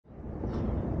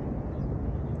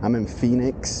I'm in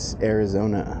Phoenix,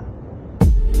 Arizona.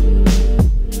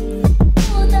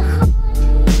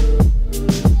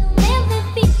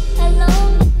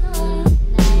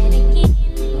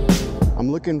 I'm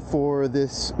looking for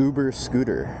this Uber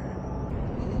scooter.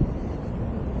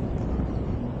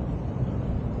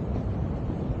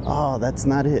 Oh, that's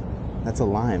not it. That's a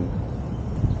Lime.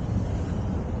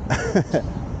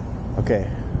 Okay.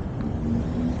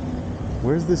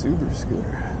 Where's this Uber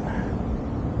scooter?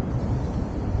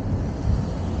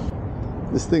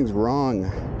 This thing's wrong.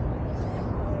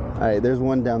 Alright, there's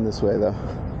one down this way though.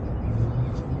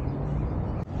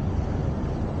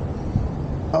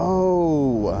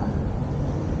 Oh!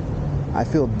 I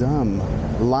feel dumb.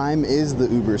 Lime is the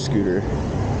Uber scooter.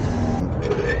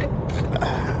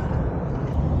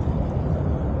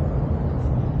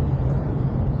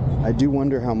 I do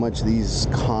wonder how much these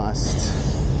cost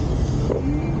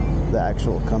the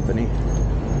actual company.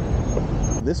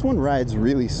 This one rides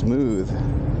really smooth.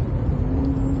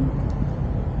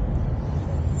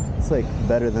 It's like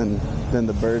better than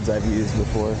the birds I've used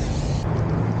before.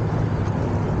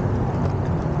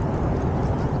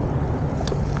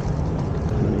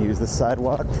 I'm gonna use the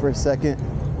sidewalk for a second.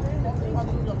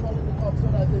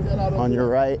 On your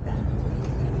right.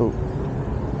 Oh,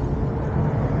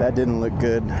 that didn't look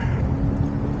good.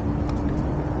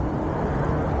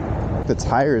 The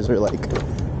tires are like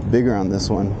bigger on this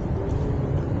one.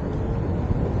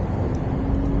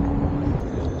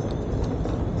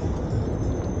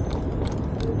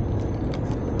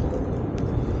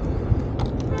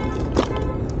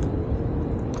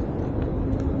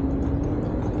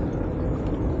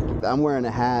 I'm wearing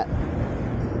a hat.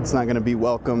 It's not going to be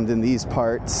welcomed in these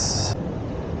parts.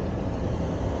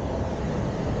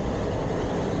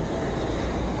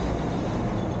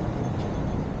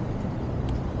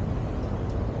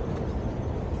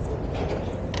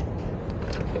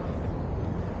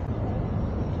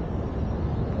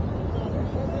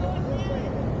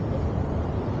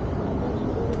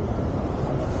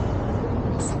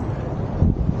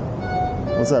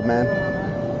 What's up, man?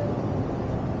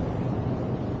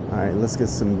 All right, let's get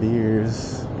some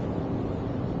beers.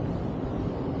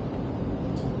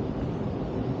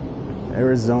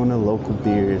 Arizona local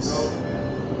beers.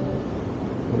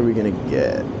 What are we gonna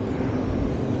get?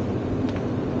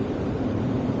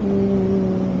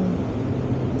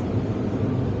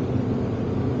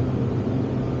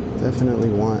 Definitely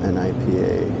want an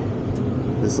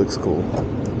IPA. This looks cool.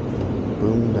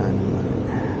 Boom Dynamite.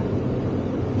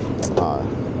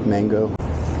 Mango.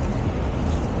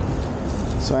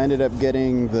 So I ended up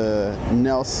getting the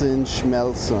Nelson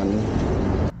Schmelson.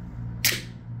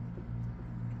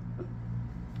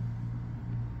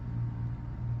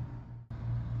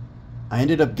 I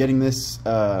ended up getting this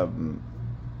via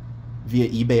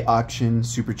eBay auction,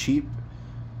 super cheap,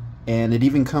 and it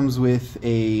even comes with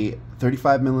a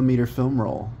 35mm film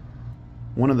roll.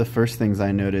 One of the first things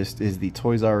I noticed is the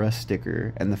Toys R Us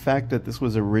sticker and the fact that this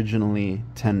was originally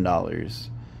 $10.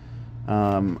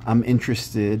 I'm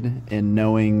interested in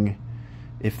knowing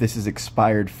if this is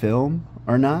expired film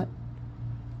or not.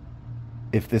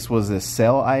 If this was a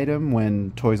sale item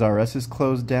when Toys R Us is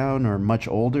closed down or much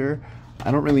older,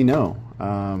 I don't really know.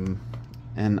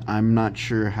 And I'm not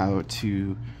sure how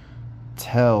to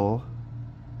tell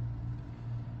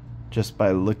just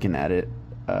by looking at it.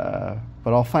 But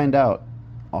I'll find out.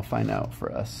 I'll find out for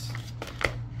us.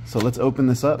 So let's open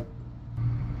this up.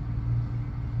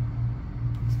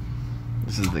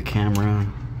 This is the camera.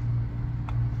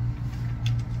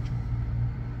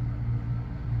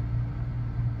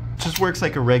 It just works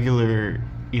like a regular,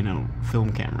 you know,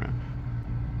 film camera.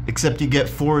 Except you get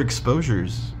 4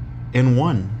 exposures in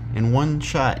one. In one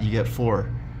shot, you get 4.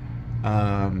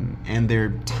 And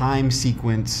they're time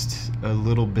sequenced a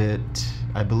little bit,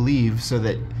 I believe, so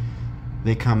that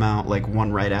they come out like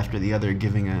one right after the other,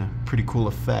 giving a pretty cool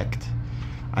effect.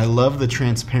 I love the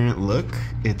transparent look.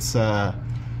 It's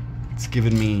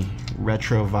giving me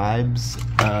retro vibes.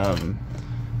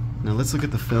 Now let's look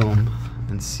at the film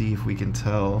and see if we can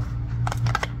tell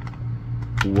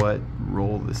what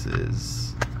roll this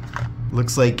is.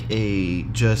 Looks like a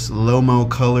just Lomo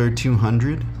Color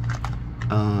 200,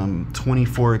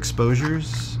 24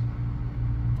 exposures.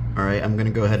 All right, I'm gonna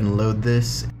go ahead and load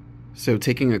this. So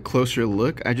taking a closer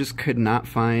look, I just could not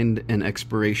find an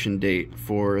expiration date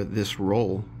for this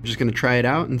roll. I'm just gonna try it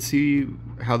out and see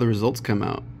how the results come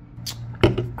out.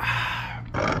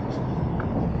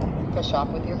 Push off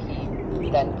with your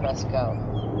feet, then press go.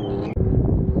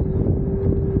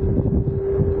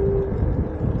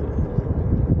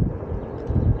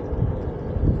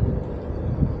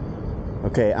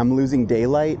 Okay, I'm losing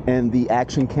daylight, and the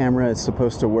action camera is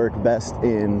supposed to work best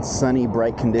in sunny,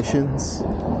 bright conditions.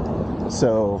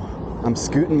 So I'm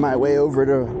scooting my way over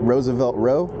to Roosevelt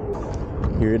Row.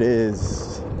 Here it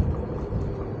is.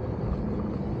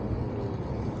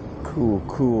 Cool,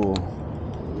 cool.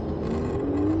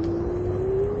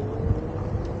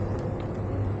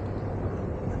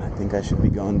 I think I should be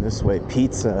going this way.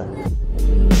 Pizza.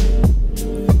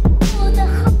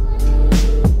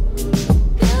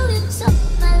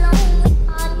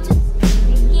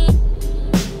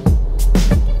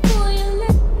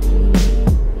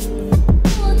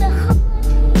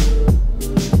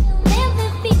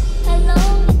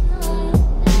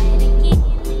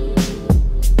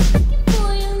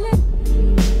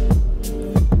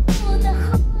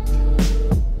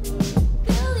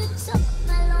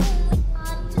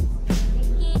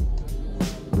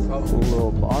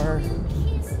 Little bar.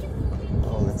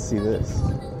 Oh, let's see this.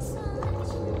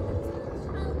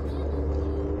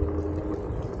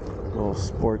 Little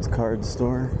sports card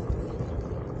store.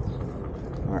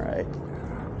 All right.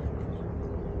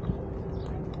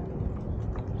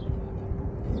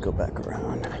 Go back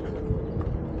around.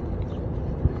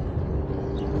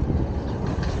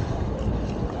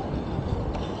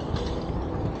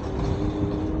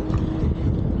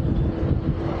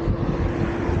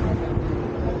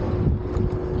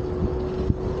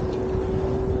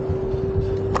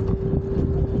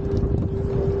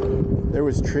 There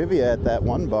was trivia at that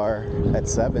one bar at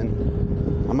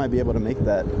 7. I might be able to make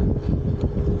that.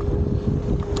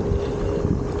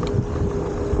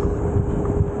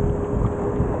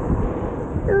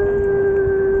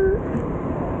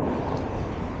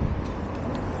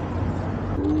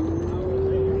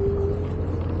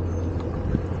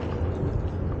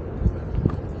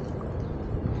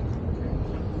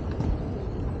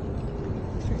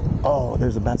 Oh,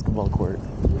 there's a basketball court.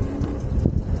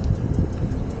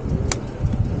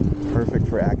 Perfect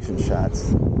for action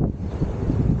shots.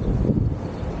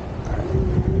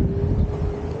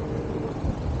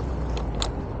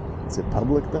 Is it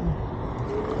public though?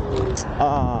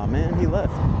 Ah, man, he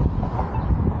left.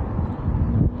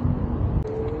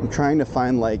 I'm trying to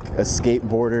find like a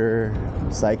skateboarder,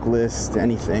 cyclist,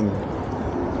 anything.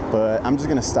 But I'm just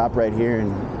gonna stop right here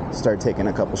and start taking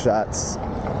a couple shots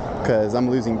because I'm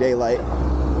losing daylight.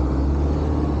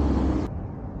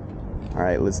 All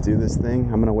right, let's do this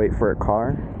thing. I'm gonna wait for a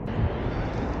car.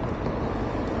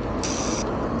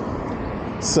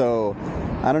 So,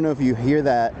 I don't know if you hear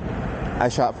that. I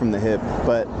shot from the hip,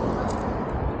 but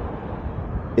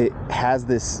it has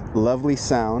this lovely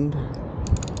sound.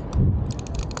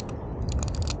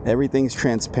 Everything's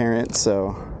transparent,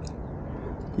 so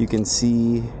you can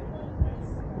see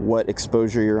what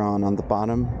exposure you're on the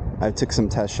bottom. I took some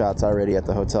test shots already at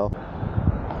the hotel.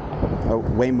 Oh,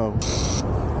 Waymo.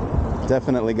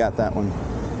 Definitely got that one.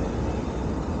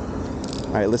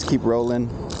 All right, let's keep rolling.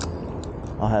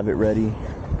 I'll have it ready.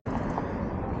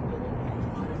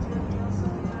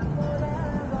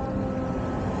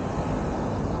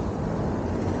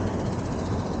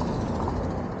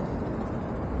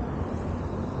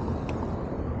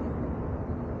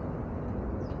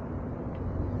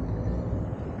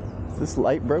 Is this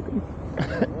light broken?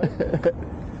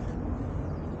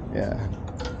 Yeah.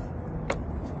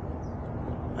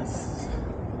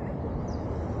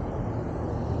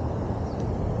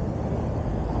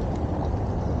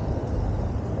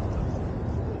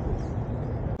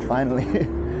 Finally.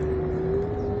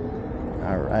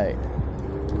 All right.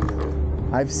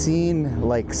 I've seen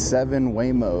like 7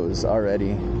 Waymos already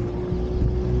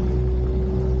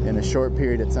in a short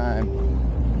period of time.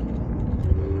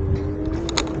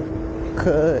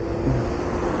 Cut.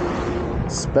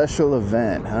 Special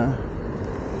event, huh?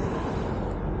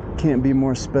 Can't be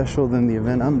more special than the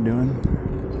event I'm doing.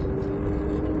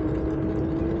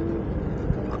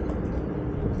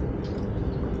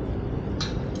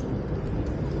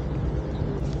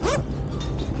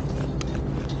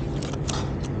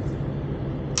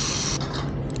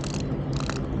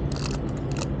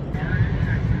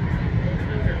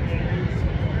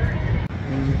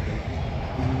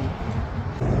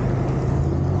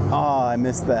 Oh, I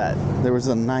missed that. There was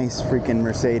a nice freaking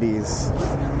Mercedes.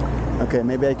 Okay,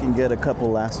 maybe I can get a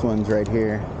couple last ones right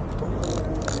here.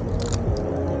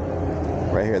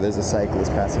 Right here, there's a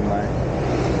cyclist passing by.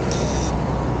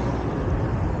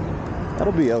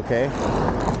 That'll be okay.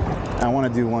 I want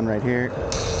to do one right here.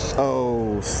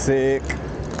 Oh, sick.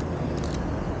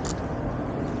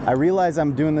 I realize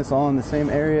I'm doing this all in the same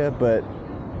area, but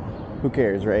who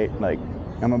cares, right? Like,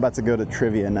 I'm about to go to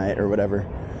trivia night or whatever.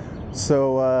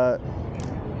 So,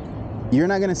 you're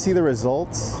not gonna see the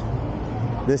results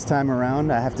This time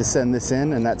around, I have to send this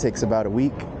in, and that takes about a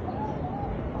week.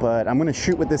 But I'm gonna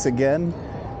shoot with this again,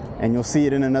 and you'll see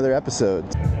it in another episode.